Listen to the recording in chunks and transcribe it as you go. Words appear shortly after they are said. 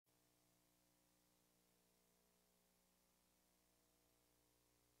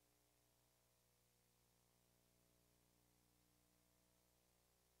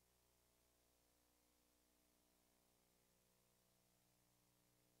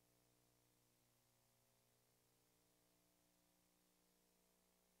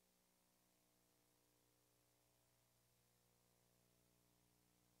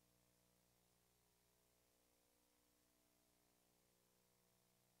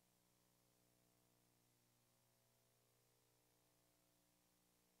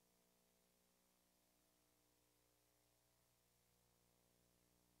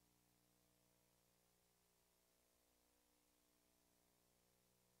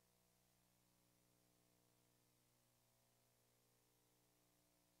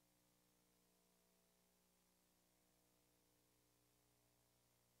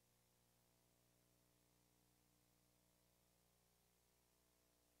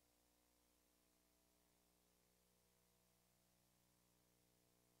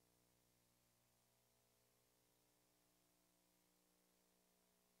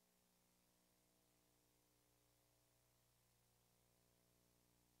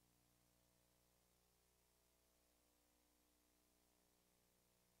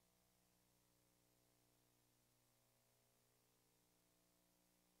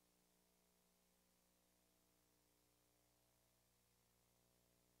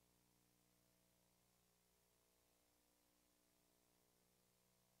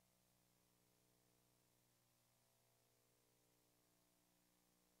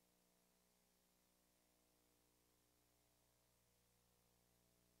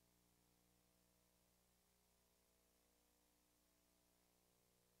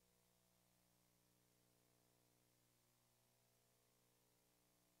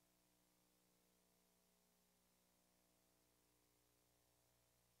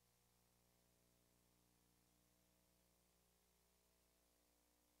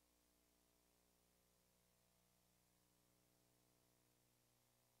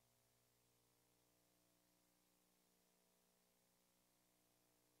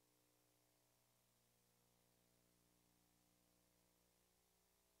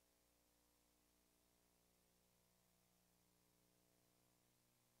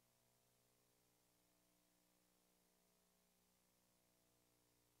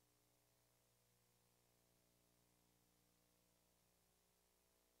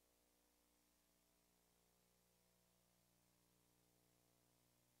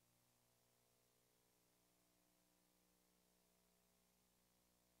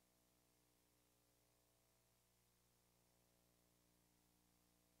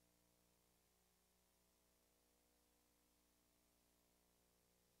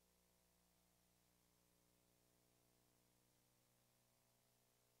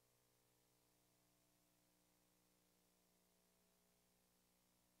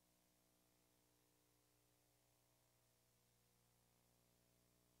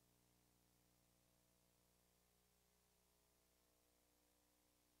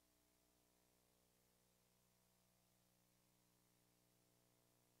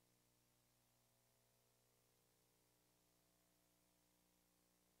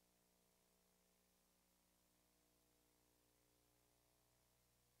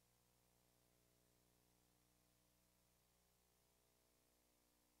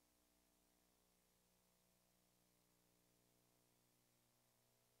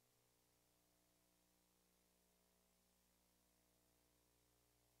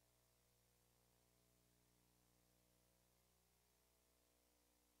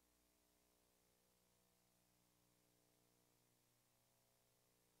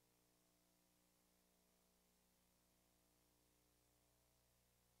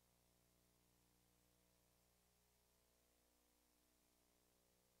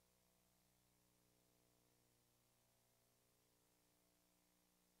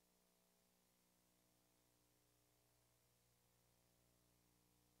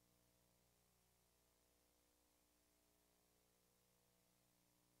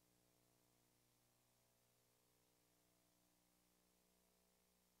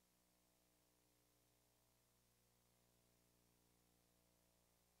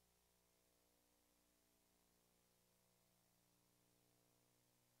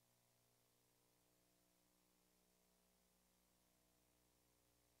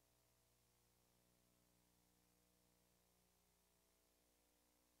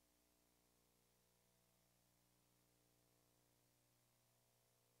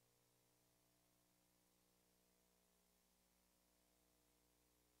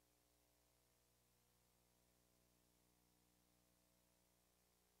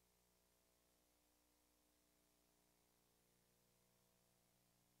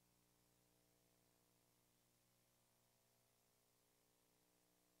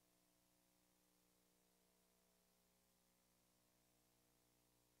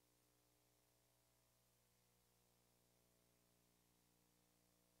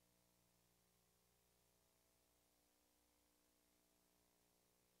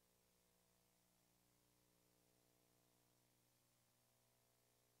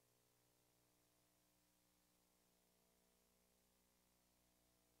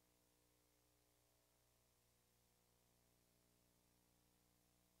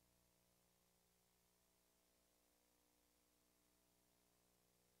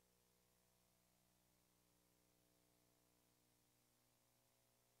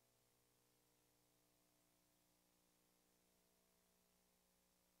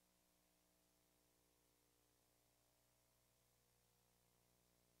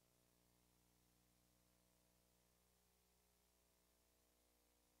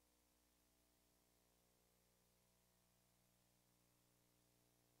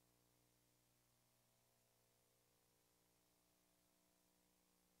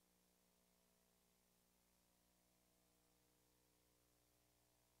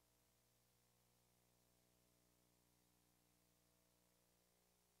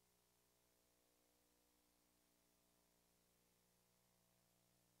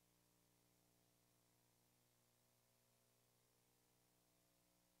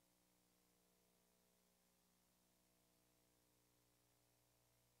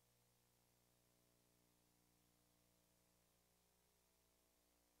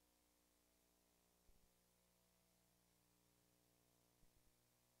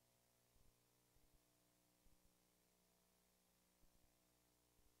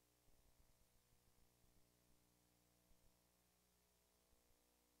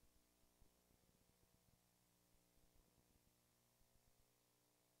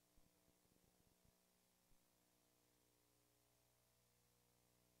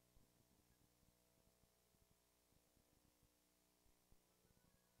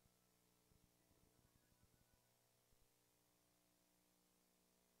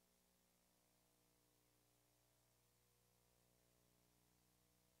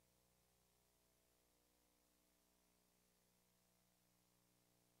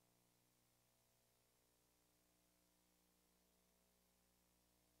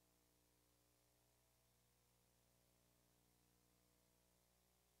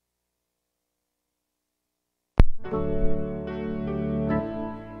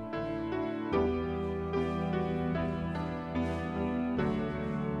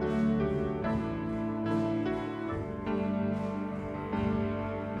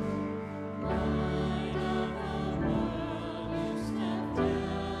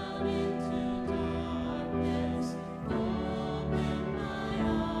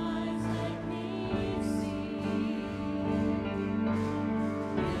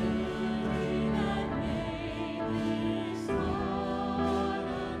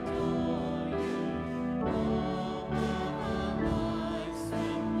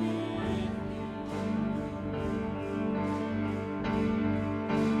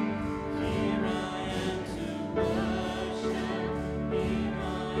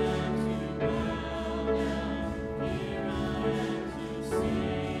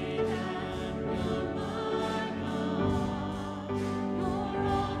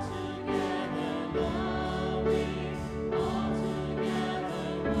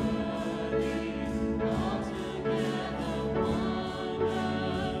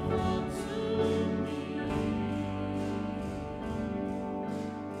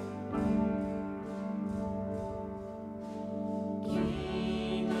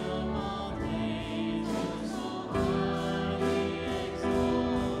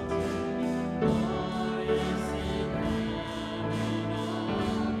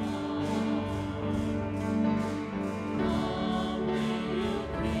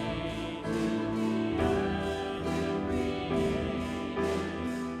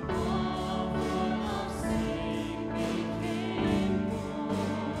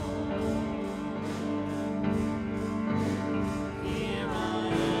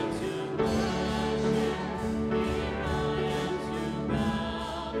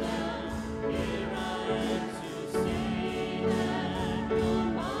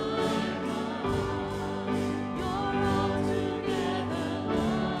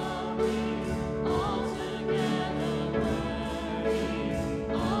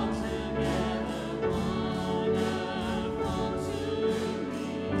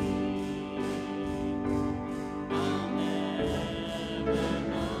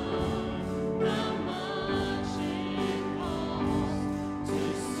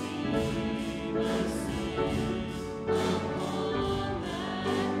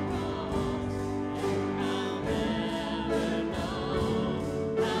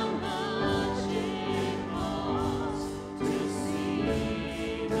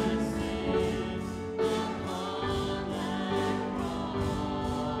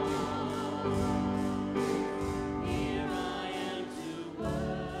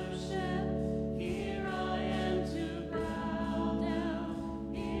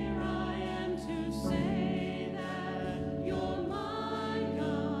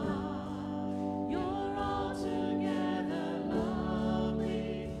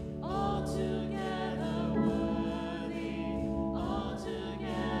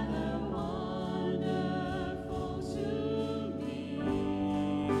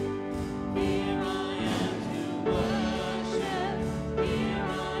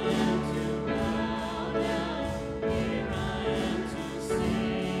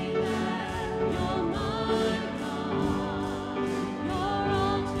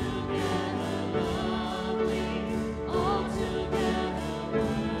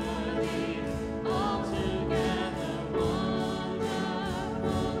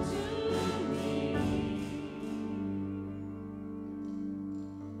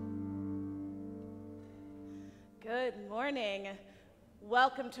Good morning.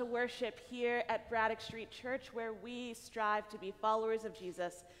 Welcome to worship here at Braddock Street Church, where we strive to be followers of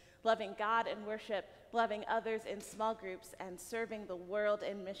Jesus, loving God in worship, loving others in small groups, and serving the world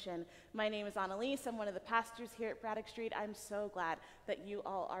in mission. My name is Annalise. I'm one of the pastors here at Braddock Street. I'm so glad that you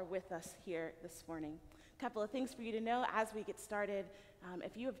all are with us here this morning. A couple of things for you to know as we get started.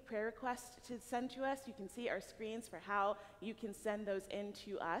 If you have prayer requests to send to us, you can see our screens for how you can send those in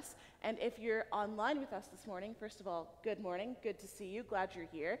to us. And if you're online with us this morning, first of all, good morning. Good to see you. Glad you're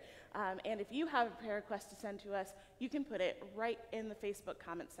here. And if you have a prayer request to send to us, you can put it right in the Facebook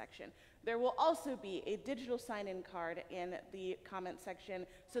comment section. There will also be a digital sign-in card in the comment section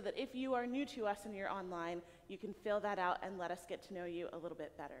so that if you are new to us and you're online, you can fill that out and let us get to know you a little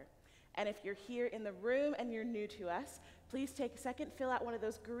bit better. And if you're here in the room and you're new to us, please take a second, fill out one of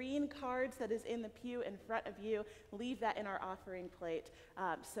those green cards that is in the pew in front of you. Leave that in our offering plate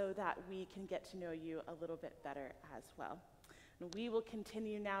so that we can get to know you a little bit better as well. And we will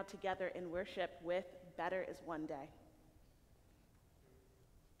continue now together in worship with Better is One Day.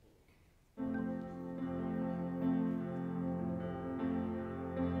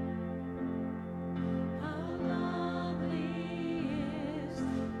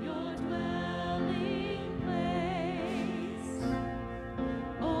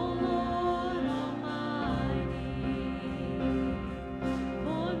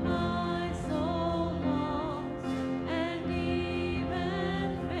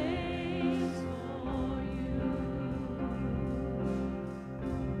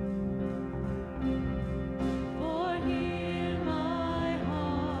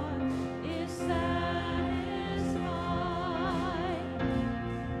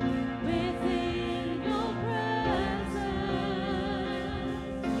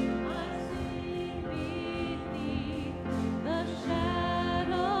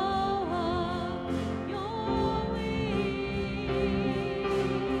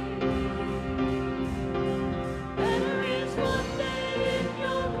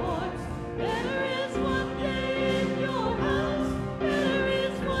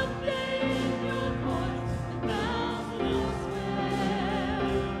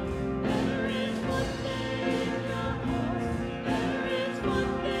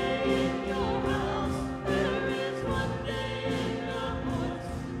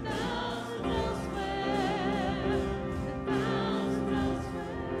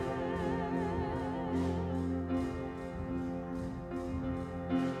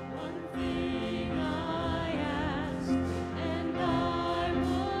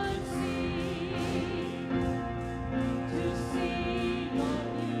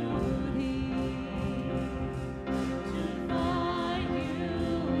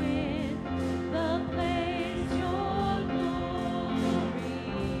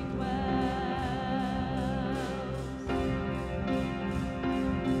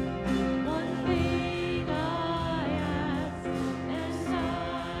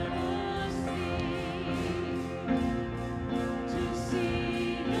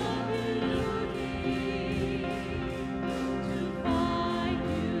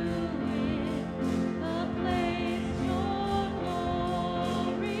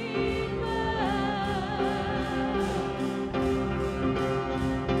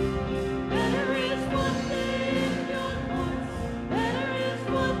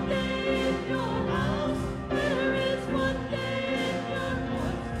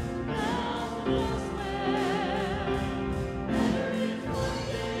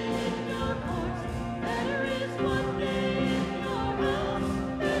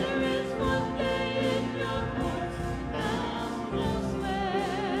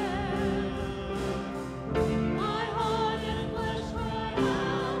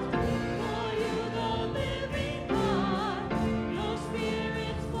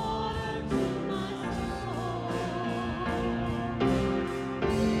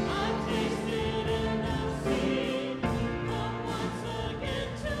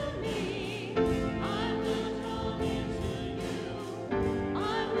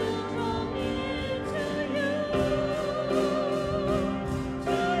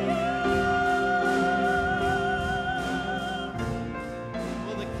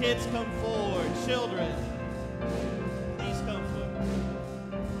 Kids come forward. Children, please come forward.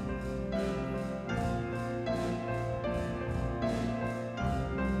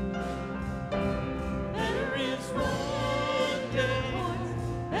 There is one day.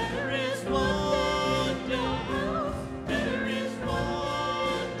 There is one day. There is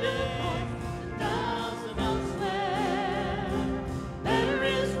one day. 1,000 elsewhere. There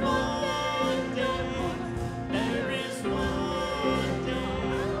is one day. There is one day.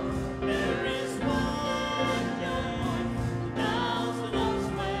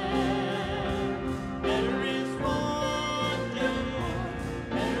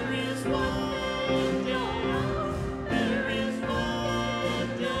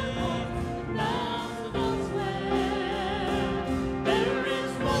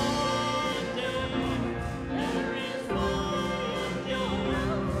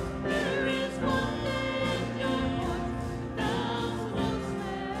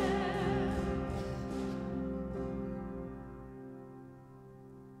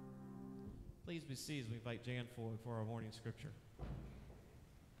 Please be seated as we invite Jan forward for our morning scripture.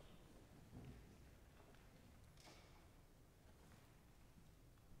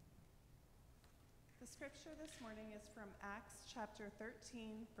 The scripture this morning is from Acts chapter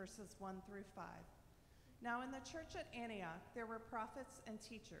 13, verses 1 through 5. Now in the church at Antioch there were prophets and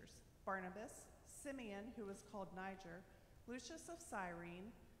teachers, Barnabas, Simeon, who was called Niger, Lucius of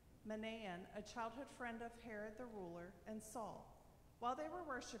Cyrene, Manaen, a childhood friend of Herod the ruler, and Saul. While they were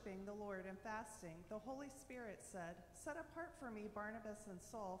worshiping the Lord and fasting, the Holy Spirit said, "Set apart for me Barnabas and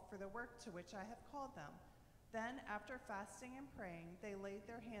Saul for the work to which I have called them." Then, after fasting and praying, they laid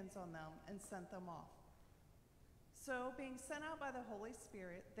their hands on them and sent them off. So, being sent out by the Holy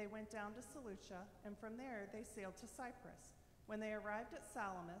Spirit, they went down to Seleucia, and from there they sailed to Cyprus. When they arrived at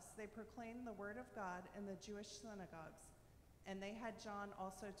Salamis, they proclaimed the word of God in the Jewish synagogues, and they had John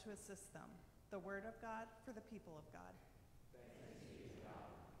also to assist them. The word of God for the people of God.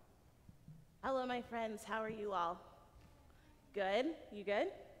 Hello, my friends. How are you all? Good? You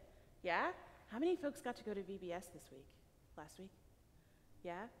good? Yeah? How many folks got to go to VBS this week? Last week?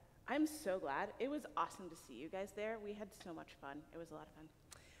 Yeah? I'm so glad. It was awesome to see you guys there. We had so much fun. It was a lot of fun.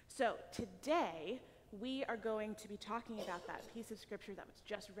 So today, we are going to be talking about that piece of scripture that was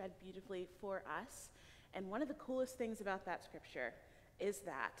just read beautifully for us. And one of the coolest things about that scripture is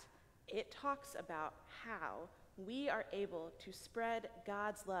that it talks about how we are able to spread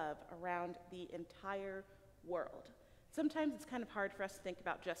God's love around the entire world. Sometimes it's kind of hard for us to think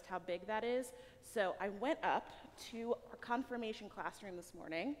about just how big that is. So I went up to our confirmation classroom this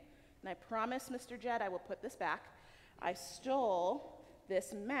morning, and I promised Mr. Jed I will put this back. I stole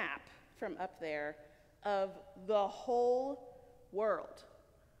this map from up there of the whole world,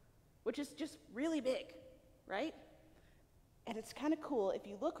 which is just really big, right? And it's kind of cool. If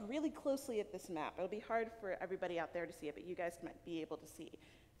you look really closely at this map, it'll be hard for everybody out there to see it, but you guys might be able to see.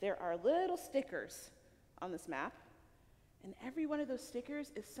 There are little stickers on this map, and every one of those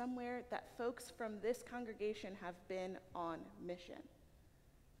stickers is somewhere that folks from this congregation have been on mission,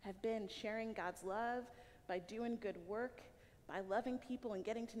 have been sharing God's love by doing good work, by loving people and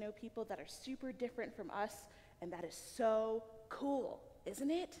getting to know people that are super different from us, and that is so cool, isn't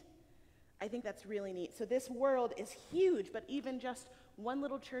it? I think that's really neat. So this world is huge, but even just one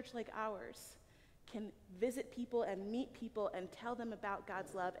little church like ours can visit people and meet people and tell them about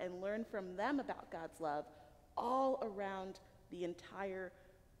God's love and learn from them about God's love all around the entire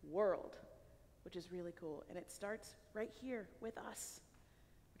world, which is really cool. And it starts right here with us,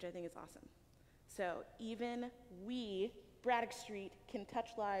 which I think is awesome. So even we, Braddock Street, can touch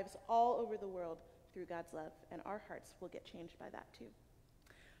lives all over the world through God's love, and our hearts will get changed by that too.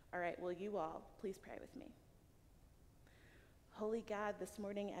 All right, will you all please pray with me? Holy God, this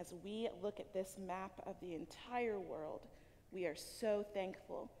morning as we look at this map of the entire world, we are so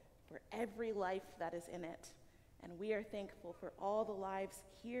thankful for every life that is in it. And we are thankful for all the lives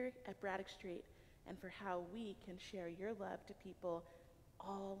here at Braddock Street and for how we can share your love to people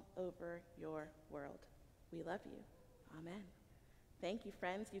all over your world. We love you. Amen. Thank you,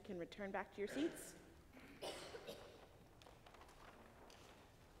 friends. You can return back to your seats.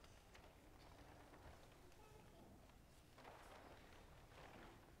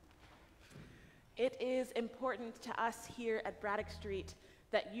 It is important to us here at Braddock Street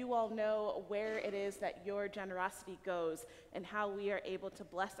that you all know where it is that your generosity goes and how we are able to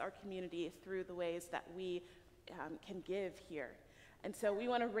bless our community through the ways that we can give here. And so we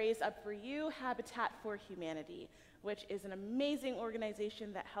want to raise up for you Habitat for Humanity, which is an amazing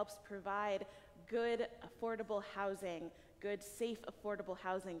organization that helps provide good, affordable housing, good, safe, affordable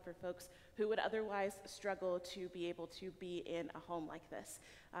housing for folks who would otherwise struggle to be able to be in a home like this.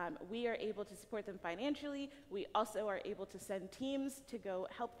 We are able to support them financially. We also are able to send teams to go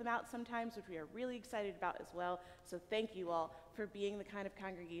help them out sometimes, which we are really excited about as well. So thank you all for being the kind of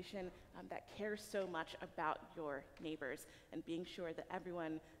congregation that cares so much about your neighbors and being sure that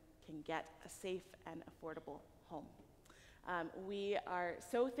everyone can get a safe and affordable home. We are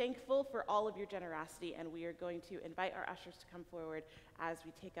so thankful for all of your generosity, and we are going to invite our ushers to come forward as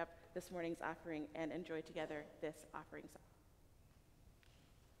we take up this morning's offering and enjoy together this offering song.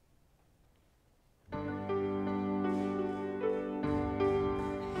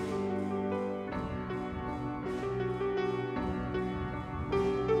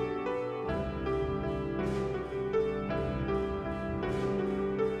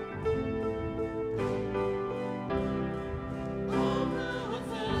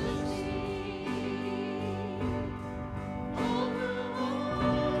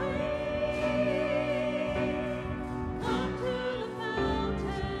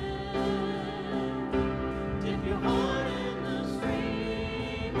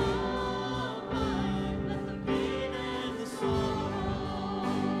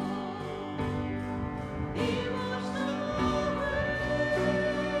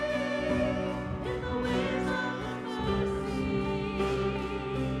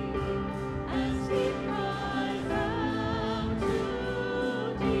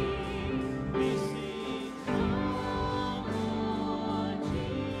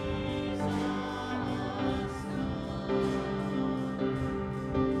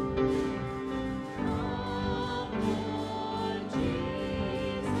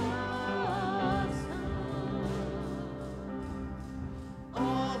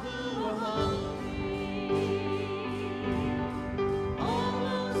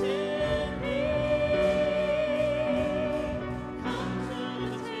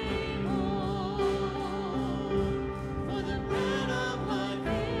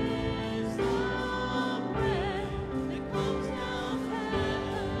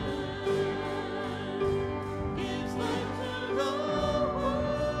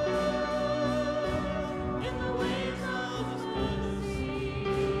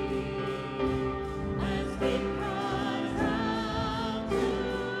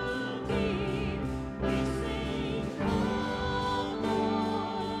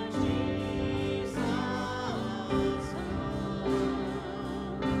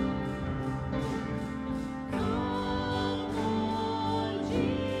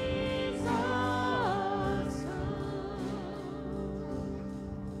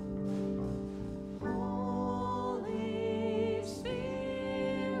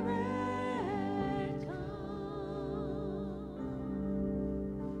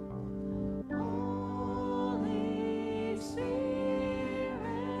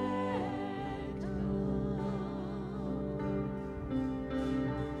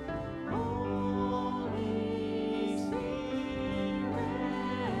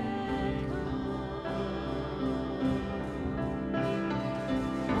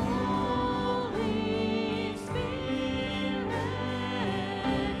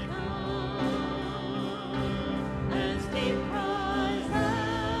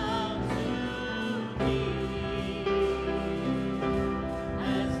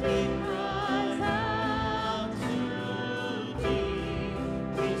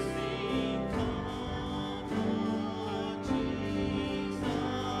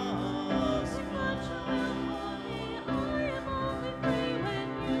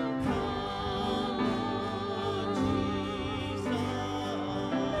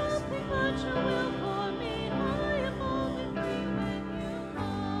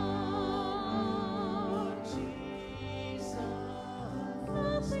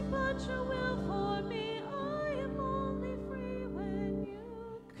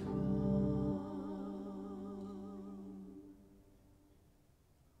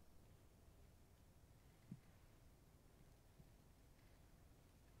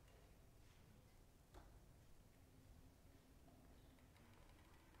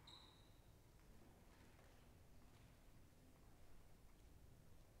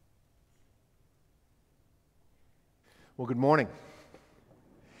 Well, good morning.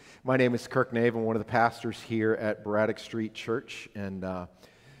 My name is Kirk Nave. I'm one of the pastors here at Braddock Street Church, and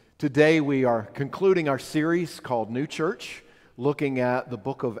today we are concluding our series called New Church, looking at the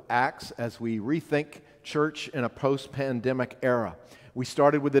book of Acts as we rethink church in a post-pandemic era. We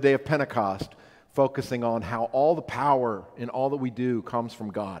started with the day of Pentecost, focusing on how all the power in all that we do comes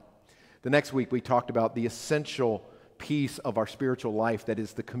from God. The next week we talked about the essential piece of our spiritual life that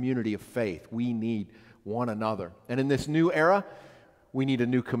is the community of faith. We need one another. And in this new era, we need a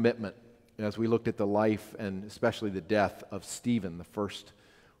new commitment. As we looked at the life and especially the death of Stephen, the first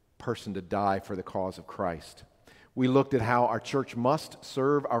person to die for the cause of Christ. We looked at how our church must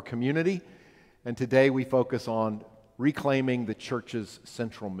serve our community, and today we focus on reclaiming the church's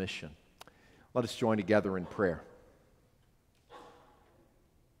central mission. Let us join together in prayer.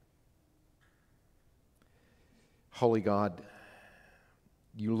 Holy God,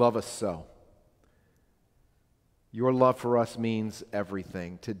 you love us so. Your love for us means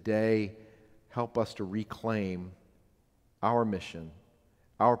everything. Today, help us to reclaim our mission,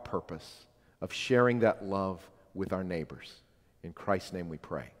 our purpose of sharing that love with our neighbors. In Christ's name we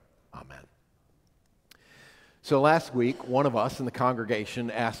pray. Amen. So last week, one of us in the congregation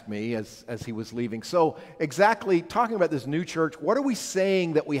asked me as he was leaving, so exactly talking about this new church, what are we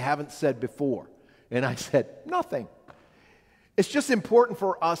saying that we haven't said before? And I said, nothing. It's just important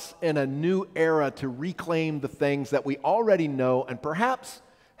for us in a new era to reclaim the things that we already know and perhaps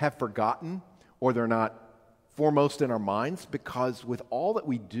have forgotten, or they're not foremost in our minds, because with all that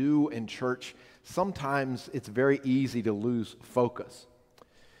we do in church, sometimes it's very easy to lose focus.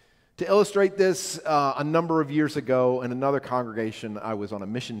 To illustrate this, a number of years ago in another congregation, I was on a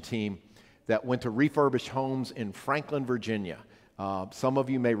mission team that went to refurbish homes in Franklin, Virginia. Some of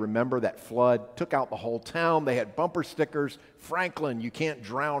you may remember that flood took out the whole town. They had bumper stickers, Franklin, you can't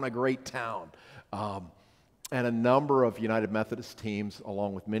drown a great town. And a number of United Methodist teams,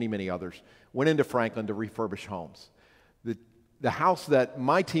 along with many, many others, went into Franklin to refurbish homes. The house that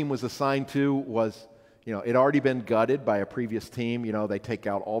my team was assigned to was, it had already been gutted by a previous team. They take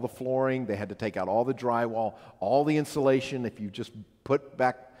out all the flooring, they had to take out all the drywall, all the insulation. If you just put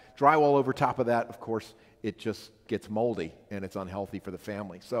back drywall over top of that, of course, it just gets moldy and it's unhealthy for the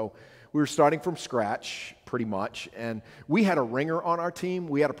family. So we were starting from scratch pretty much, and we had a ringer on our team.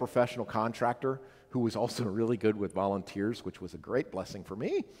 We had a professional contractor who was also really good with volunteers, which was a great blessing for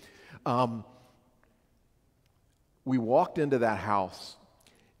me. We walked into that house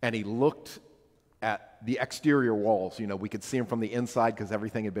and he looked at the exterior walls. We could see them from the inside because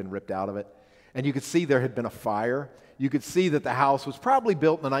everything had been ripped out of it. And you could see there had been a fire. You could see that the house was probably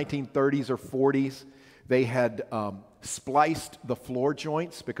built in the 1930s or 40s. They had spliced the floor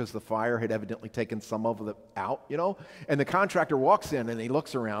joints because the fire had evidently taken some of them out, And the contractor walks in and he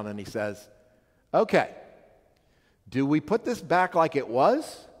looks around and he says, okay, do we put this back like it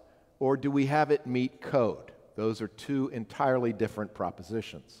was, or do we have it meet code? Those are two entirely different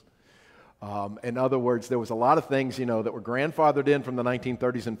propositions. In other words, there was a lot of things, that were grandfathered in from the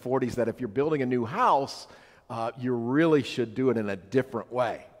 1930s and 40s that if you're building a new house, you really should do it in a different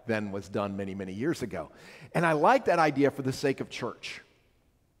way than was done many, many years ago. And I like that idea for the sake of church.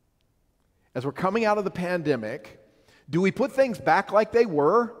 As we're coming out of the pandemic, do we put things back like they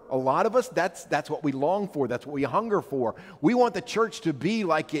were? A lot of us, that's what we long for. That's what we hunger for. We want the church to be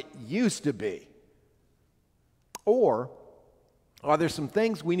like it used to be. Or are there some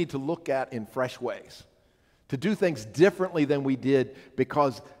things we need to look at in fresh ways? To do things differently than we did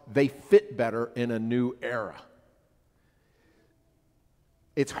because they fit better in a new era?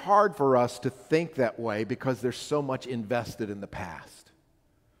 It's hard for us to think that way because there's so much invested in the past.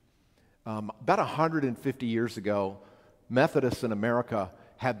 About 150 years ago, Methodists in America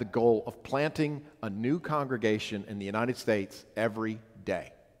had the goal of planting a new congregation in the United States every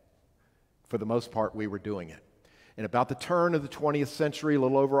day. For the most part, we were doing it. And about the turn of the 20th century, a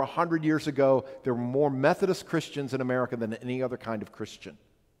little over 100 years ago, there were more Methodist Christians in America than any other kind of Christian.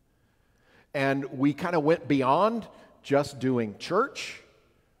 And we kind of went beyond just doing church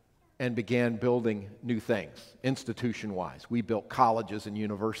and began building new things, institution-wise. We built colleges and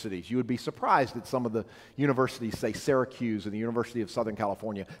universities. You would be surprised at some of the universities, say Syracuse and the University of Southern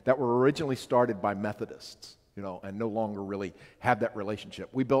California, that were originally started by Methodists, and no longer really have that relationship.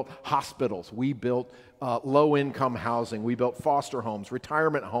 We built hospitals. We built low-income housing. We built foster homes,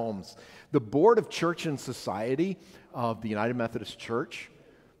 retirement homes. The Board of Church and Society of the United Methodist Church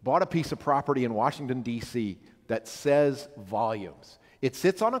bought a piece of property in Washington, D.C. that says volumes. It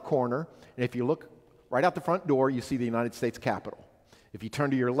sits on a corner, and if you look right out the front door, you see the United States Capitol. If you turn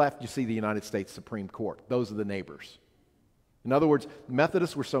to your left, you see the United States Supreme Court. Those are the neighbors. In other words,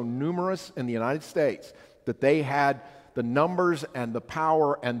 Methodists were so numerous in the United States that they had the numbers and the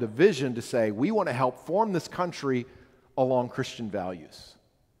power and the vision to say, we want to help form this country along Christian values.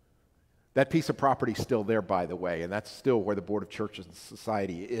 That piece of property is still there, by the way, and that's still where the Board of Churches and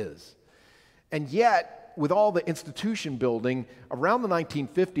Society is. And yet, with all the institution building, around the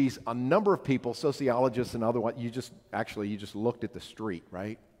 1950s, a number of people, sociologists and otherwise, you just looked at the street,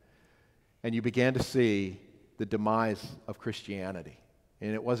 right? And you began to see the demise of Christianity.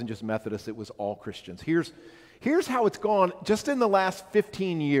 And it wasn't just Methodists, it was all Christians. Here's how it's gone just in the last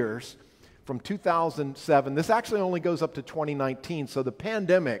 15 years, from 2007. This actually only goes up to 2019, so the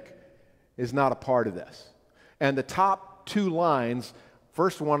pandemic is not a part of this. And the top two lines,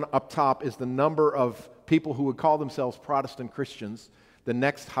 first one up top is the number of people who would call themselves Protestant Christians. The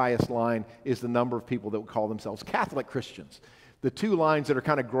next highest line is the number of people that would call themselves Catholic Christians. The two lines that are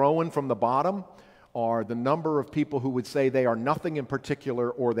kind of growing from the bottom are the number of people who would say they are nothing in particular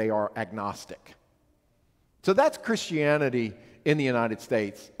or they are agnostic. So that's Christianity in the United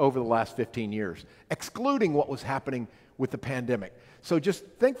States over the last 15 years, excluding what was happening with the pandemic. So just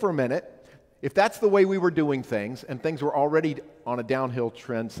think for a minute. If that's the way we were doing things, and things were already on a downhill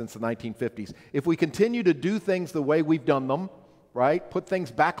trend since the 1950s, if we continue to do things the way we've done them, right, put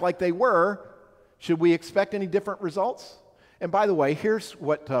things back like they were, should we expect any different results? And by the way, here's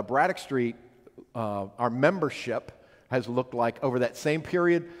what Braddock Street, our membership, has looked like over that same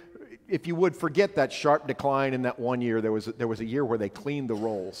period. If you would forget that sharp decline in that 1 year, there was a year where they cleaned the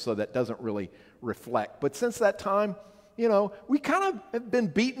rolls, so that doesn't really reflect. But since that time, you know, we kind of have been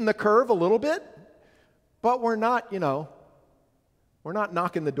beating the curve a little bit, but we're not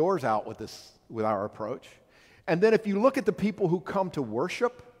knocking the doors out with our approach. And then if you look at the people who come to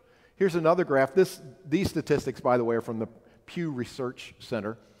worship, here's another graph. These statistics, by the way, are from the Pew Research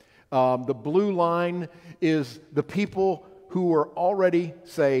Center. The blue line is the people who are already,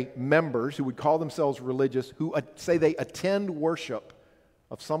 say, members, who would call themselves religious, who say they attend worship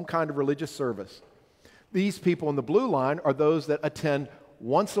of some kind of religious service. These people in the blue line are those that attend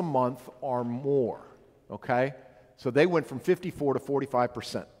once a month or more, okay? So they went from 54 to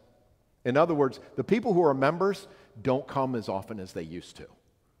 45%. In other words, the people who are members don't come as often as they used to,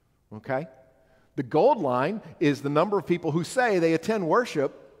 okay? The gold line is the number of people who say they attend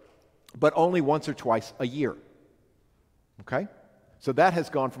worship, but only once or twice a year, okay? So that has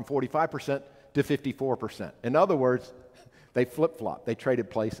gone from 45% to 54%. In other words, they flip-flopped. They traded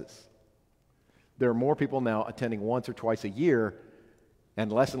places. There are more people now attending once or twice a year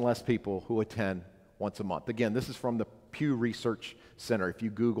and less people who attend once a month. Again, this is from the Pew Research Center. If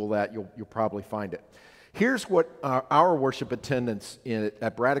you Google that, you'll probably find it. Here's what our worship attendance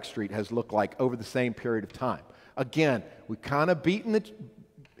at Braddock Street has looked like over the same period of time. Again, we've kind of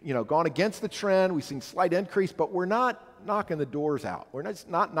gone against the trend. We've seen slight increase, but we're not knocking the doors out. We're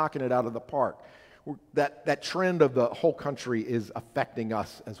not knocking it out of the park. That trend of the whole country is affecting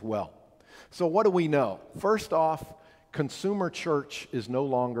us as well. So what do we know? First off, consumer church is no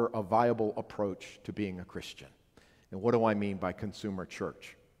longer a viable approach to being a Christian. And what do I mean by consumer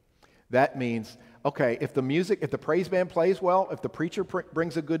church? That means, okay, if the praise band plays well, if the preacher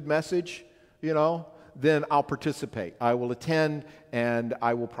brings a good message, then I'll participate. I will attend and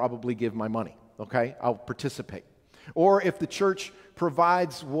I will probably give my money, okay? I'll participate. Or if the church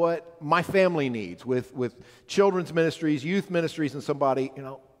provides what my family needs with children's ministries, youth ministries, and somebody,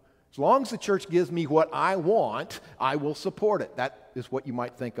 as long as the church gives me what I want, I will support it. That is what you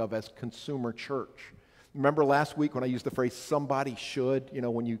might think of as consumer church. Remember last week when I used the phrase, somebody should?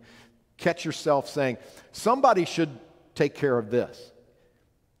 When you catch yourself saying, somebody should take care of this.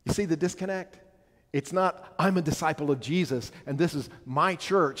 You see the disconnect? It's not, I'm a disciple of Jesus, and this is my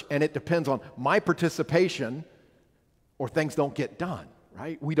church, and it depends on my participation, or things don't get done,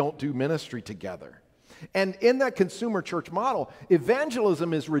 right? We don't do ministry together. And in that consumer church model,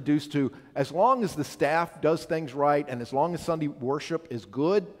 evangelism is reduced to, as long as the staff does things right and as long as Sunday worship is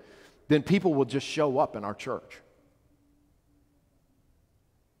good, then people will just show up in our church.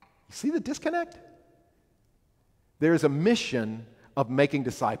 You see the disconnect? There's a mission of making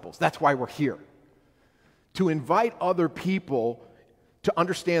disciples. That's why we're here. To invite other people to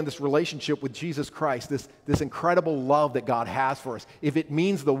understand this relationship with Jesus Christ, this incredible love that God has for us. If it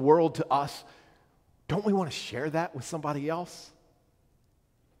means the world to us, don't we want to share that with somebody else?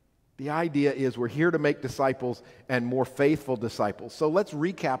 The idea is we're here to make disciples and more faithful disciples. So let's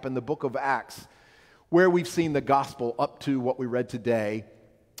recap in the book of Acts, where we've seen the gospel up to what we read today,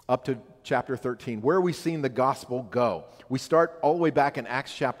 up to chapter 13, where we've seen the gospel go. We start all the way back in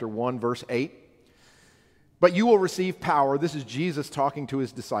Acts chapter 1, verse 8. But you will receive power. This is Jesus talking to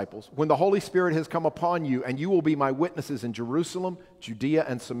his disciples. When the Holy Spirit has come upon you, and you will be my witnesses in Jerusalem, Judea,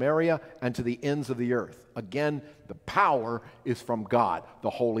 and Samaria, and to the ends of the earth. Again, the power is from God, the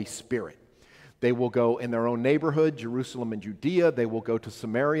Holy Spirit. They will go in their own neighborhood, Jerusalem and Judea. They will go to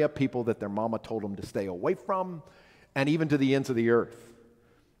Samaria, people that their mama told them to stay away from, and even to the ends of the earth.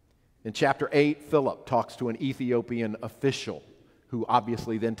 In chapter 8, Philip talks to an Ethiopian official who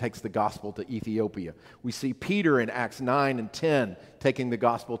obviously then takes the gospel to Ethiopia. We see Peter in Acts 9 and 10 taking the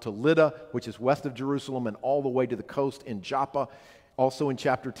gospel to Lydda, which is west of Jerusalem, and all the way to the coast in Joppa. Also in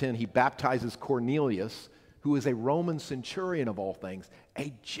chapter 10, he baptizes Cornelius, who is a Roman centurion of all things,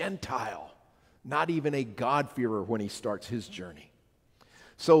 a Gentile, not even a God-fearer when he starts his journey.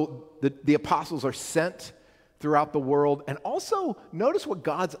 So the apostles are sent throughout the world, and also notice what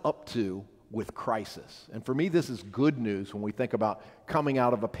God's up to with crisis. And for me, this is good news when we think about coming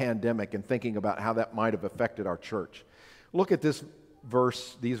out of a pandemic and thinking about how that might have affected our church. Look at these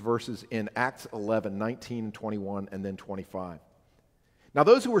verses in Acts 11, 19 and 21, and then 25. Now,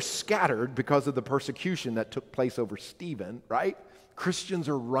 those who were scattered because of the persecution that took place over Stephen, right? Christians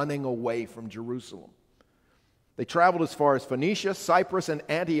are running away from Jerusalem. They traveled as far as Phoenicia, Cyprus, and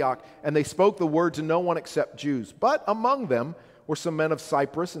Antioch, and they spoke the word to no one except Jews. But among them were some men of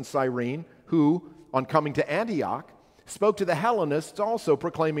Cyprus and Cyrene who, on coming to Antioch, spoke to the Hellenists also,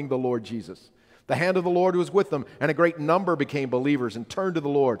 proclaiming the Lord Jesus. The hand of the Lord was with them, and a great number became believers and turned to the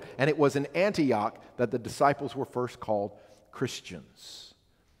Lord. And it was in Antioch that the disciples were first called Christians.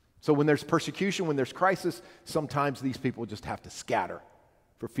 So when there's persecution, when there's crisis, sometimes these people just have to scatter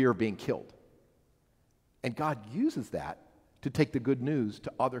for fear of being killed. And God uses that to take the good news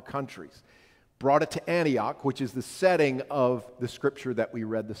to other countries. Brought it to Antioch, which is the setting of the scripture that we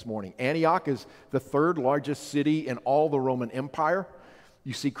read this morning. Antioch is the third largest city in all the Roman Empire.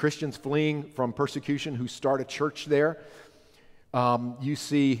 You see Christians fleeing from persecution who start a church there. You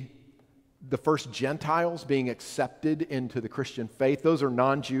see the first Gentiles being accepted into the Christian faith. Those are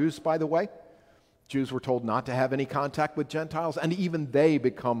non-Jews, by the way. Jews were told not to have any contact with Gentiles, and even they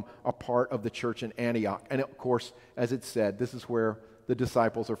become a part of the church in Antioch. And of course, as it said, this is where the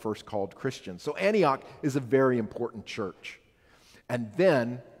disciples are first called Christians. So Antioch is a very important church. And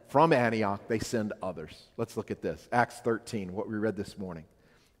then from Antioch, they send others. Let's look at this. Acts 13, what we read this morning.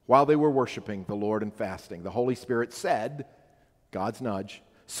 While they were worshiping the Lord and fasting, the Holy Spirit said, God's nudge,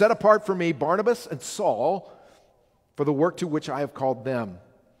 set apart for me Barnabas and Saul for the work to which I have called them.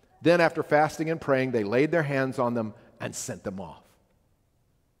 Then after fasting and praying, they laid their hands on them and sent them off.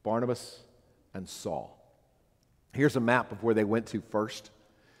 Barnabas and Saul. Here's a map of where they went to first.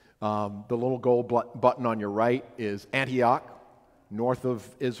 The little gold button on your right is Antioch, north of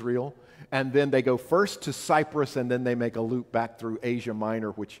Israel. And then they go first to Cyprus, and then they make a loop back through Asia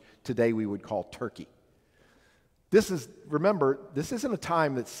Minor, which today we would call Turkey. Remember, this isn't a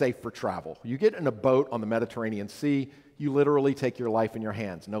time that's safe for travel. You get in a boat on the Mediterranean Sea, you literally take your life in your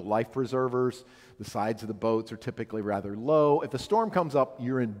hands. No life preservers. The sides of the boats are typically rather low. If a storm comes up,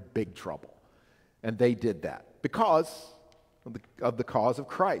 you're in big trouble. And they did that because of the cause of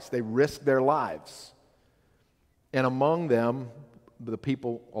Christ. They risked their lives. And among them, the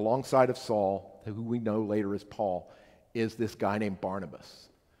people alongside of Saul, who we know later as Paul, is this guy named Barnabas.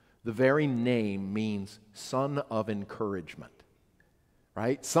 The very name means son of encouragement,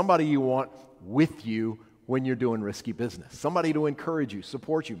 right? Somebody you want with you when you're doing risky business. Somebody to encourage you,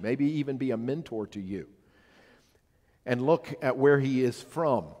 support you, maybe even be a mentor to you. And look at where he is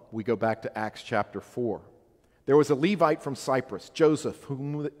from. We go back to Acts chapter 4. There was a Levite from Cyprus, Joseph,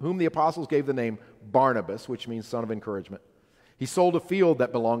 whom the apostles gave the name Barnabas, which means son of encouragement. He sold a field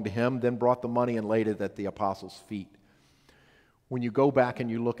that belonged to him, then brought the money and laid it at the apostles' feet. When you go back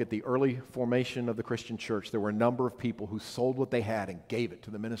and you look at the early formation of the Christian church, there were a number of people who sold what they had and gave it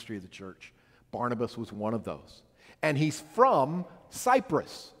to the ministry of the church. Barnabas was one of those. And he's from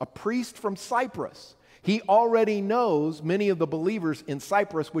Cyprus, a priest from Cyprus. He already knows many of the believers in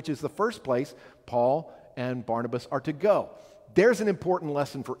Cyprus, which is the first place Paul and Barnabas are to go. There's an important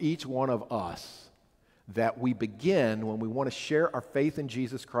lesson for each one of us that we begin when we want to share our faith in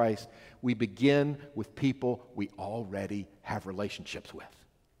Jesus Christ. We begin with people we already have relationships with.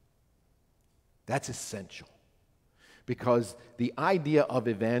 That's essential. Because the idea of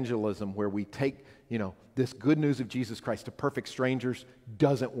evangelism where we take, this good news of Jesus Christ to perfect strangers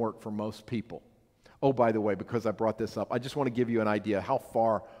doesn't work for most people. Oh, by the way, because I brought this up, I just want to give you an idea how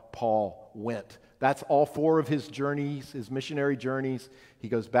far Paul went. That's all 4 of his journeys, his missionary journeys. He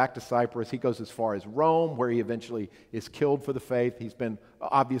goes back to Cyprus. He goes as far as Rome, where he eventually is killed for the faith. He's been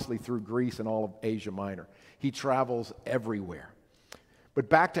obviously through Greece and all of Asia Minor. He travels everywhere. But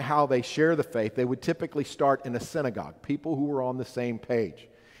back to how they share the faith, they would typically start in a synagogue, people who were on the same page.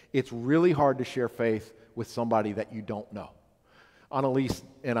 It's really hard to share faith with somebody that you don't know. Annalise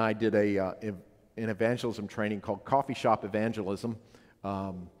and I did an evangelism training called Coffee Shop Evangelism.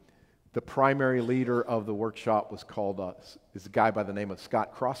 The primary leader of the workshop is a guy by the name of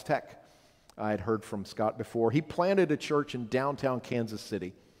Scott Crosstech. I had heard from Scott before. He planted a church in downtown Kansas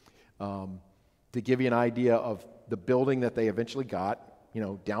City. To give you an idea of the building that they eventually got,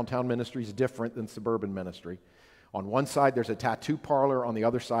 downtown ministry is different than suburban ministry. On one side, there's a tattoo parlor. On the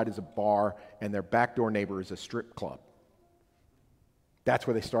other side is a bar, and their backdoor neighbor is a strip club. That's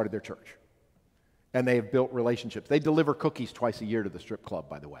where they started their church. And they have built relationships. They deliver cookies twice a year to the strip club,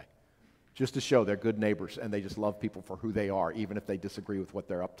 by the way, just to show they're good neighbors, and they just love people for who they are, even if they disagree with what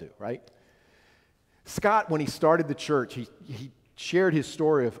they're up to, right? Scott, when he started the church, he shared his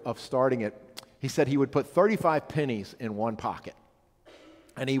story of starting it. He said he would put 35 pennies in one pocket,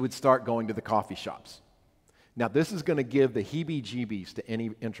 and he would start going to the coffee shops. Now, this is going to give the heebie-jeebies to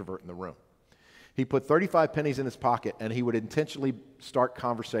any introvert in the room. He put 35 pennies in his pocket, and he would intentionally start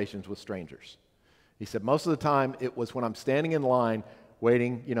conversations with strangers. He said, most of the time, it was when I'm standing in line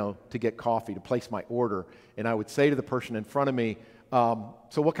waiting, to get coffee, to place my order, and I would say to the person in front of me,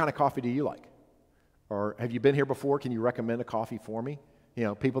 so what kind of coffee do you like? Or have you been here before? Can you recommend a coffee for me?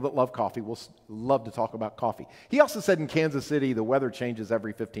 People that love coffee will love to talk about coffee. He also said in Kansas City, the weather changes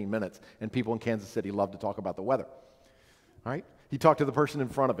every 15 minutes, and people in Kansas City love to talk about the weather. All right? He talked to the person in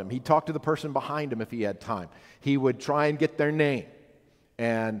front of him. He talked to the person behind him if he had time. He would try and get their name.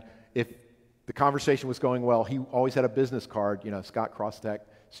 And if the conversation was going well, he always had a business card, Scott Crosstech,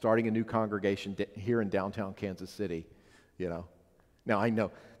 starting a new congregation here in downtown Kansas City, Now, I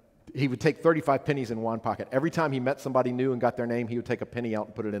know he would take 35 pennies in one pocket. Every time he met somebody new and got their name, he would take a penny out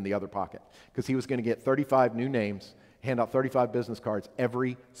and put it in the other pocket because he was going to get 35 new names, hand out 35 business cards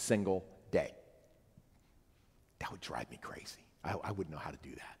every single day. That would drive me crazy. I wouldn't know how to do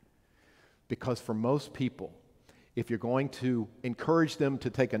that. Because for most people, if you're going to encourage them to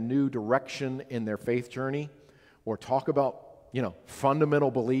take a new direction in their faith journey or talk about, fundamental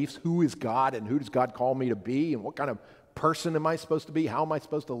beliefs, who is God and who does God call me to be and what kind of person am I supposed to be, how am I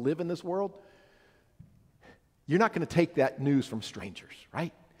supposed to live in this world, you're not going to take that news from strangers,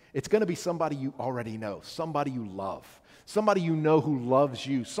 right? It's going to be somebody you already know, somebody you love, somebody you know who loves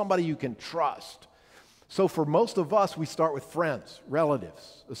you, somebody you can trust. So for most of us, we start with friends,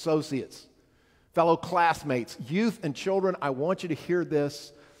 relatives, associates, fellow classmates, youth and children. I want you to hear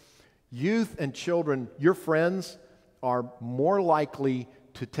this. Youth and children, your friends are more likely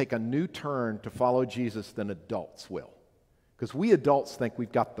to take a new turn to follow Jesus than adults will. Because we adults think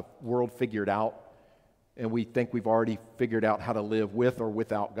we've got the world figured out, and we think we've already figured out how to live with or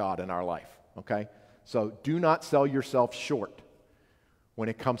without God in our life, okay? So do not sell yourself short when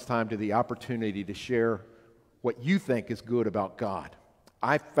it comes time to the opportunity to share what you think is good about God.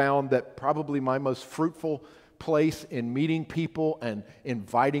 I found that probably my most fruitful place in meeting people and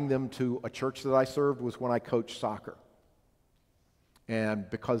inviting them to a church that I served was when I coached soccer. And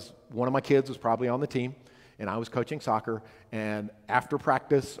because one of my kids was probably on the team, and I was coaching soccer, and after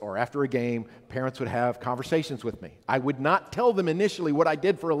practice or after a game, parents would have conversations with me. I would not tell them initially what I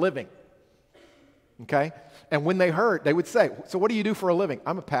did for a living, okay? And when they heard, they would say, so what do you do for a living?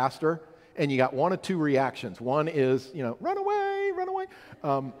 I'm a pastor, and you got one of two reactions. One is, run away, run away.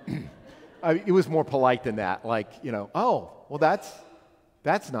 It was more polite than that, like, oh, well,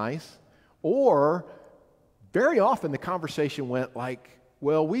 that's nice. Or very often the conversation went like,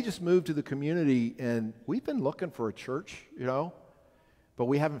 well, we just moved to the community and we've been looking for a church, but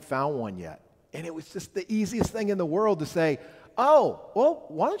we haven't found one yet. And it was just the easiest thing in the world to say, oh, well,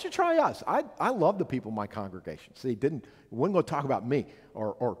 why don't you try us? I love the people in my congregation. See, we wasn't going to talk about me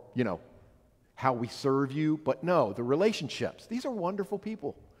or how we serve you, but no, the relationships. These are wonderful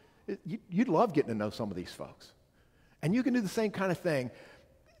people. You'd love getting to know some of these folks. And you can do the same kind of thing.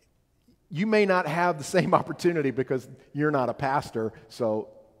 You may not have the same opportunity because you're not a pastor, so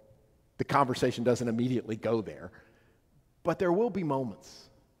the conversation doesn't immediately go there. But there will be moments.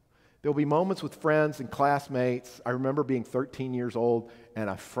 There'll be moments with friends and classmates. I remember being 13 years old and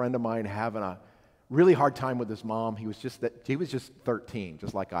a friend of mine having a really hard time with his mom. He was just 13,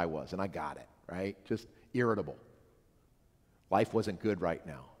 just like I was, and I got it, right? Just irritable. Life wasn't good right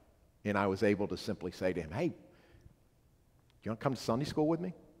now. And I was able to simply say to him, hey, you want to come to Sunday school with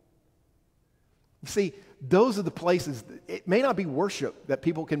me? You see, those are the places, it may not be worship that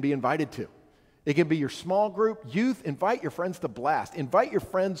people can be invited to. It can be your small group, youth, invite your friends to Blast. Invite your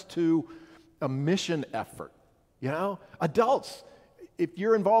friends to a mission effort, Adults, if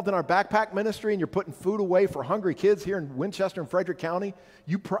you're involved in our backpack ministry and you're putting food away for hungry kids here in Winchester and Frederick County,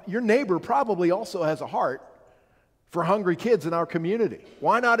 your neighbor probably also has a heart for hungry kids in our community.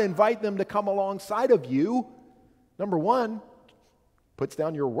 Why not invite them to come alongside of you? Number one, puts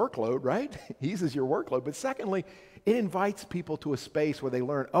down your workload, right? Eases your workload. But secondly, it invites people to a space where they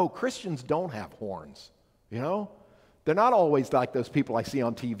learn, oh, Christians don't have horns, you know? They're not always like those people I see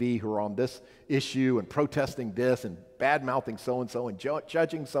on TV who are on this issue and protesting this and bad-mouthing so-and-so and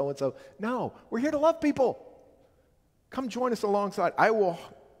judging so-and-so. No, we're here to love people. Come join us alongside. I will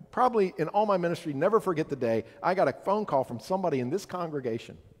probably, in all my ministry, never forget the day I got a phone call from somebody in this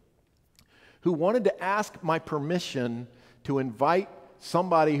congregation who wanted to ask my permission to invite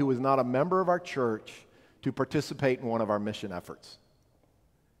somebody who was not a member of our church to participate in one of our mission efforts.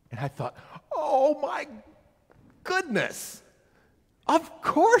 And I thought, oh my goodness, of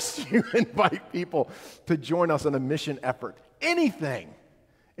course you invite people to join us in a mission effort. Anything.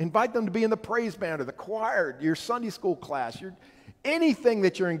 Invite them to be in the praise band or the choir, your Sunday school class, anything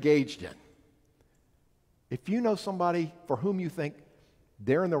that you're engaged in. If you know somebody for whom you think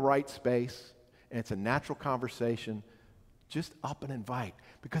they're in the right space and it's a natural conversation, just up and invite,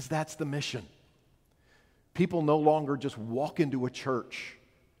 because that's the mission. People no longer just walk into a church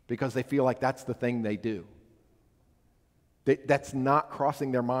because they feel like that's the thing they do. That's not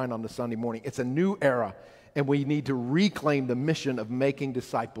crossing their mind on the Sunday morning. It's a new era, and we need to reclaim the mission of making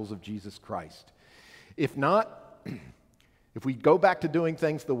disciples of Jesus Christ. If not, if we go back to doing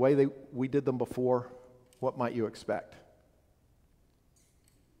things the way we did them before, what might you expect?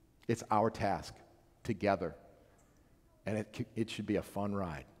 It's our task together, and it should be a fun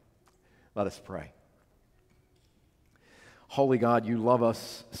ride. Let us pray. Holy God, you love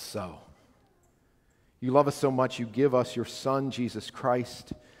us so. You love us so much, you give us your Son, Jesus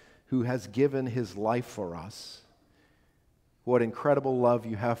Christ, who has given his life for us. What incredible love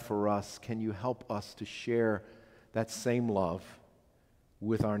you have for us. Can you help us to share that same love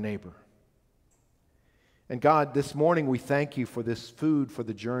with our neighbor? And God, this morning we thank you for this food for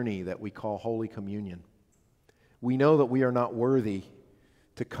the journey that we call Holy Communion. We know that we are not worthy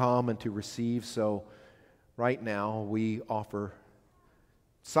to come and to receive, so right now we offer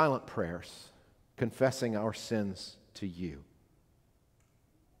silent prayers, confessing our sins to you.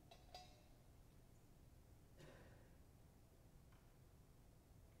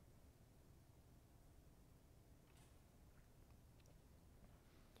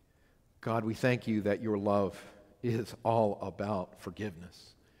 God, we thank you that your love is all about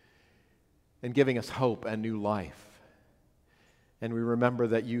forgiveness and giving us hope and new life. And we remember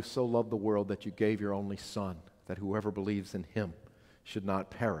that you so loved the world that you gave your only Son, that whoever believes in him should not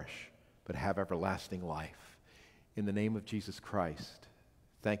perish, but have everlasting life. In the name of Jesus Christ,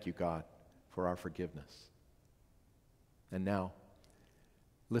 thank you, God, for our forgiveness. And now,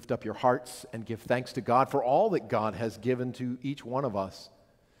 lift up your hearts and give thanks to God for all that God has given to each one of us,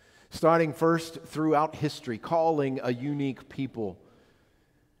 starting first throughout history, calling a unique people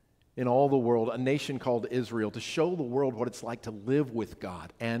in all the world, a nation called Israel, to show the world what it's like to live with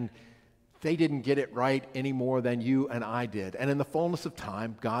God. And they didn't get it right any more than you and I did. And in the fullness of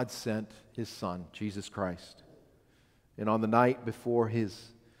time, God sent his Son, Jesus Christ. And on the night before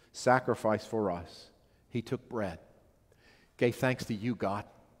his sacrifice for us, he took bread, gave thanks to you, God,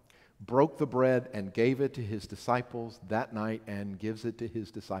 broke the bread and gave it to his disciples that night and gives it to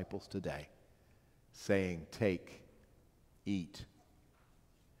his disciples today, saying, "Take, eat.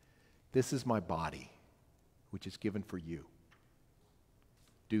 This is my body, which is given for you.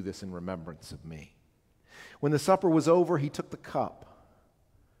 Do this in remembrance of me." When the supper was over, he took the cup,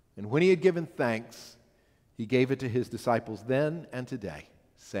 and when he had given thanks, he gave it to his disciples then and today,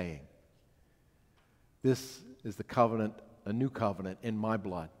 saying, "This is the covenant, a new covenant in my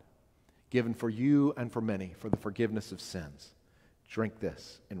blood, given for you and for many for the forgiveness of sins. Drink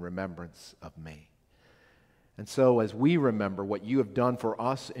this in remembrance of me." And so as we remember what you have done for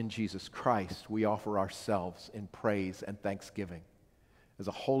us in Jesus Christ, we offer ourselves in praise and thanksgiving as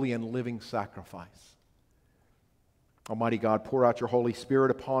a holy and living sacrifice. Almighty God, pour out your Holy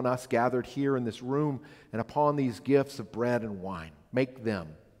Spirit upon us gathered here in this room and upon these gifts of bread and wine. Make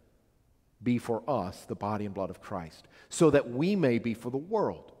them be for us the body and blood of Christ, so that we may be for the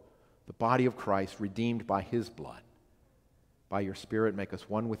world the body of Christ redeemed by his blood. By your Spirit, make us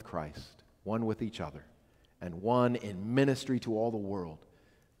one with Christ, one with each other, and one in ministry to all the world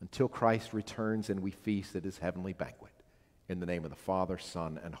until Christ returns and we feast at his heavenly banquet. In the name of the Father,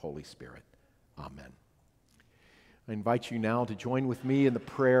 Son, and Holy Spirit. Amen. I invite you now to join with me in the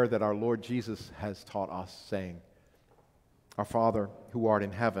prayer that our Lord Jesus has taught us, saying, "Our Father, who art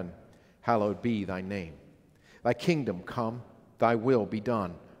in heaven, hallowed be thy name. Thy kingdom come. thy will be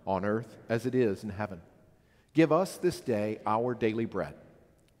done on earth as it is in heaven. Give us this day our daily bread,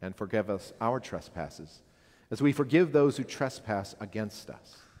 and forgive us our trespasses, as we forgive those who trespass against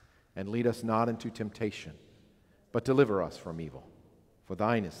us. And lead us not into temptation, but deliver us from evil. For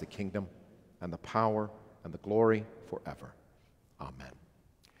thine is the kingdom, and the power, and the glory forever. Amen.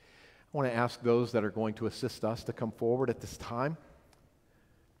 I want to ask those that are going to assist us to come forward at this time.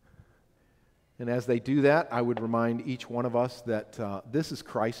 And as they do that, I would remind each one of us that this is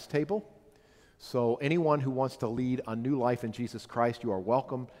Christ's table. So anyone who wants to lead a new life in Jesus Christ, you are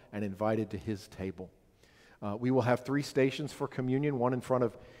welcome and invited to his table. We will have 3 stations for communion, one in front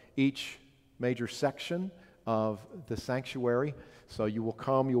of each major section of the sanctuary. So you will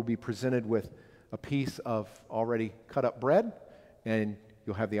come, you'll be presented with a piece of already cut up bread, and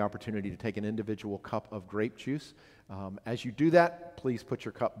you'll have the opportunity to take an individual cup of grape juice. As you do that, please put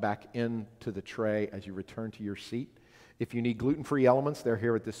your cup back into the tray as you return to your seat. If you need gluten-free elements, they're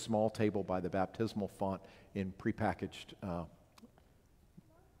here at this small table by the baptismal font in prepackaged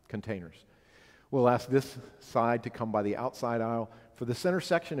containers. We'll ask this side to come by the outside aisle. For the center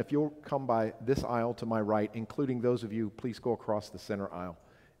section, if you'll come by this aisle to my right, including those of you, please go across the center aisle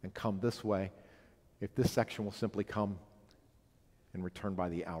and come this way. If this section will simply come and return by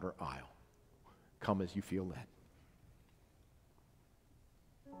the outer aisle. Come as you feel led.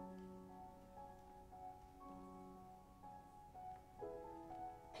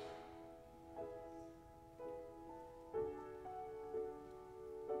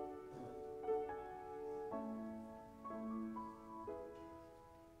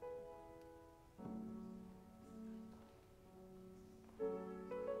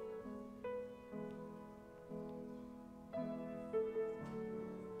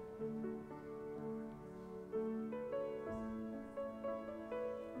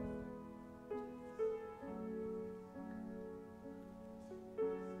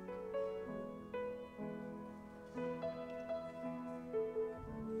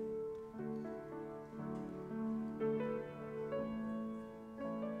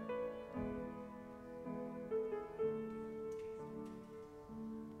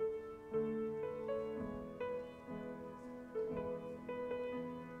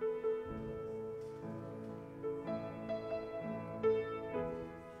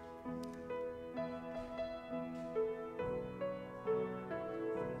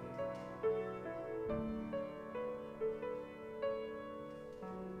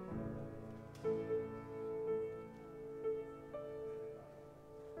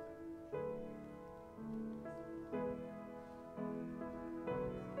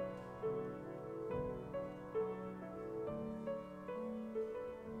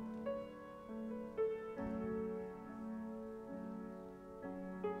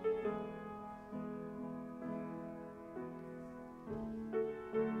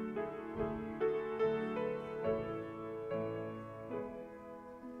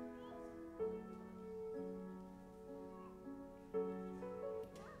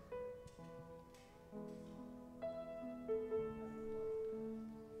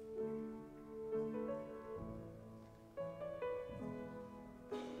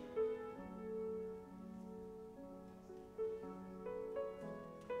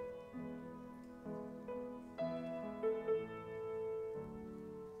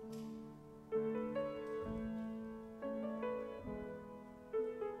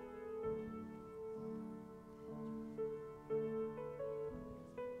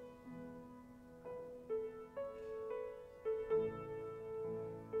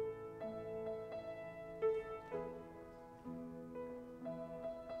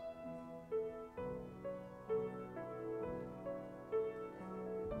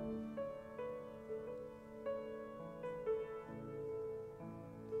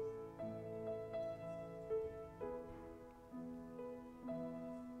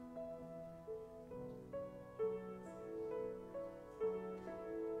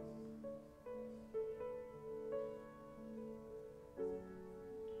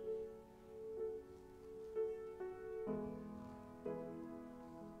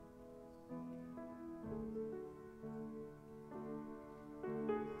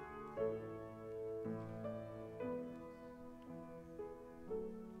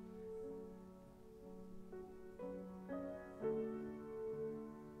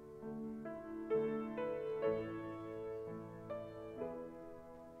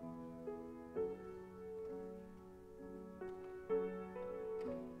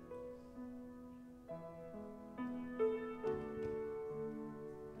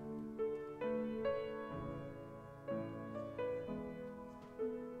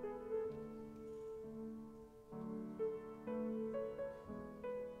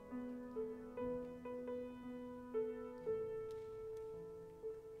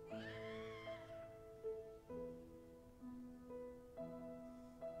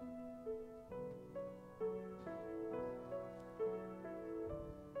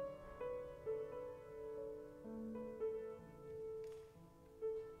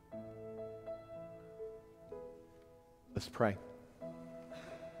 Let's pray.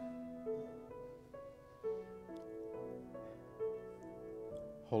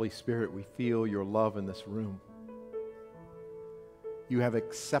 Holy Spirit, we feel your love in this room. You have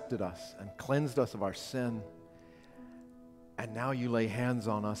accepted us and cleansed us of our sin. And now you lay hands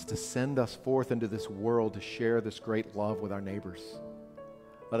on us to send us forth into this world to share this great love with our neighbors.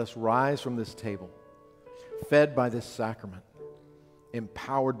 Let us rise from this table, fed by this sacrament,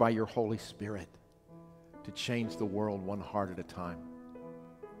 empowered by your Holy Spirit to change the world one heart at a time.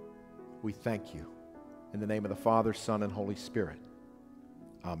 We thank you. In the name of the Father, Son, and Holy Spirit.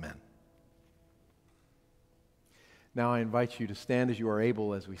 Amen. Now I invite you to stand as you are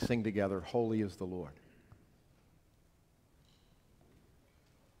able as we sing together, Holy is the Lord.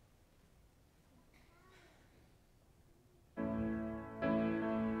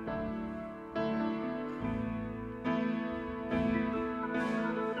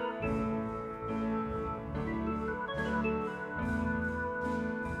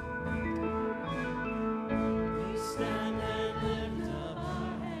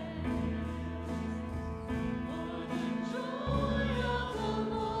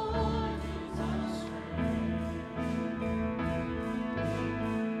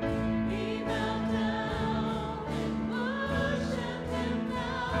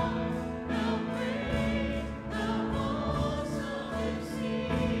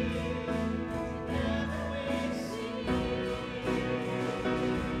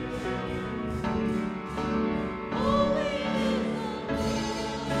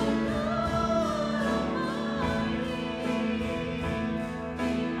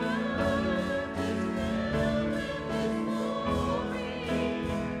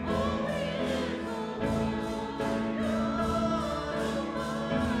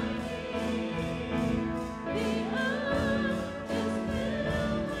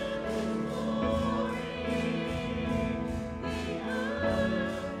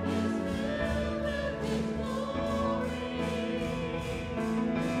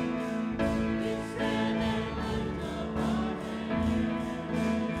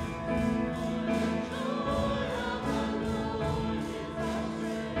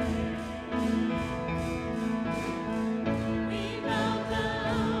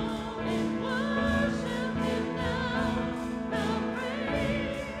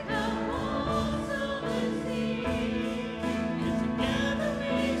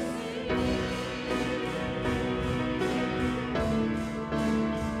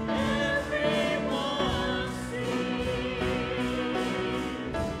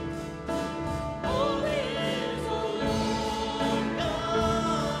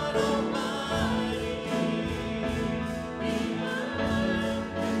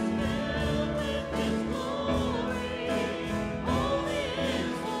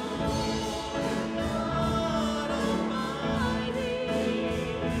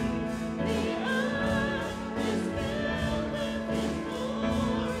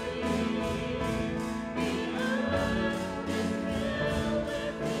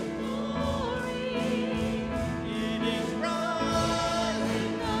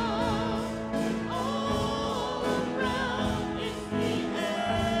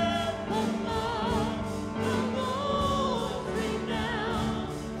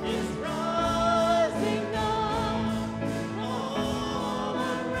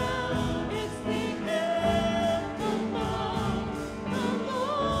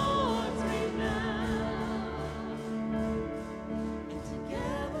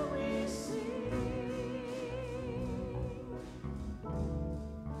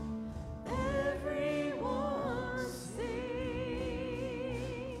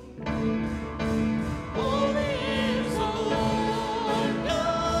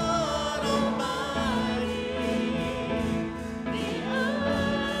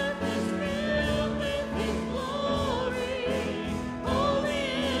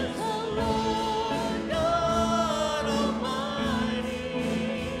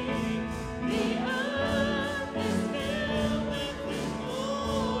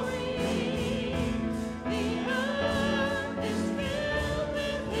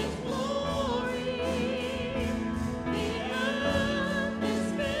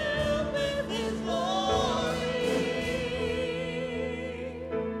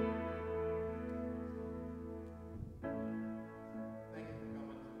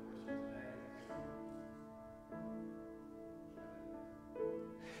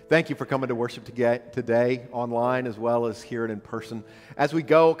 Thank you for coming to worship today, online as well as here and in person. As we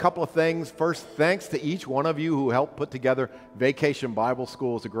go, a couple of things. First, thanks to each one of you who helped put together Vacation Bible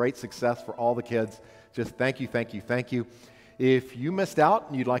School. It's a great success for all the kids. Just thank you, thank you, thank you. If you missed out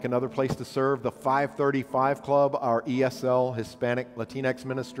and you'd like another place to serve, the 535 Club, our ESL Hispanic Latinx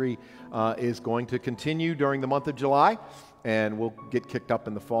ministry, is going to continue during the month of July, and we'll get kicked up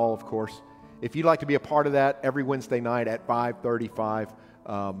in the fall, of course. If you'd like to be a part of that, every Wednesday night at 5:35,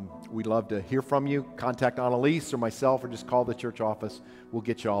 we'd love to hear from you. Contact Annalise or myself, or just call the church office. We'll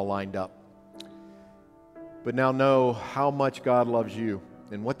get you all lined up. But now know how much God loves you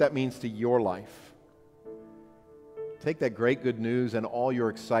and what that means to your life. Take that great good news and all your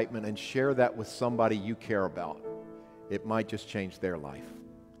excitement and share that with somebody you care about. It might just change their life.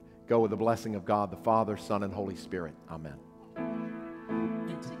 Go with the blessing of God, the Father, Son, and Holy Spirit. Amen.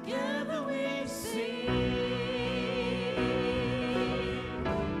 And together we sing.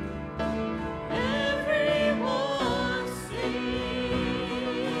 Everyone sing.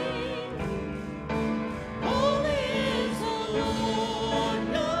 Holy is the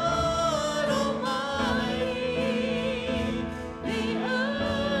Lord God Almighty. The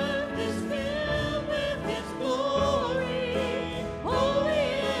earth is filled with His glory. Holy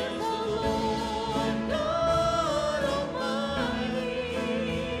is the Lord God Almighty.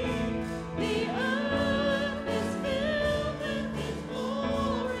 The earth is filled with His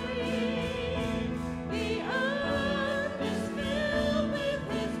glory. The earth is filled with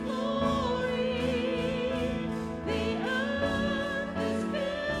His glory. The earth is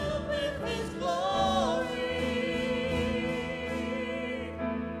filled with His glory.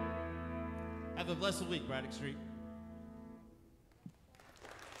 Have a blessed week, Braddock Street.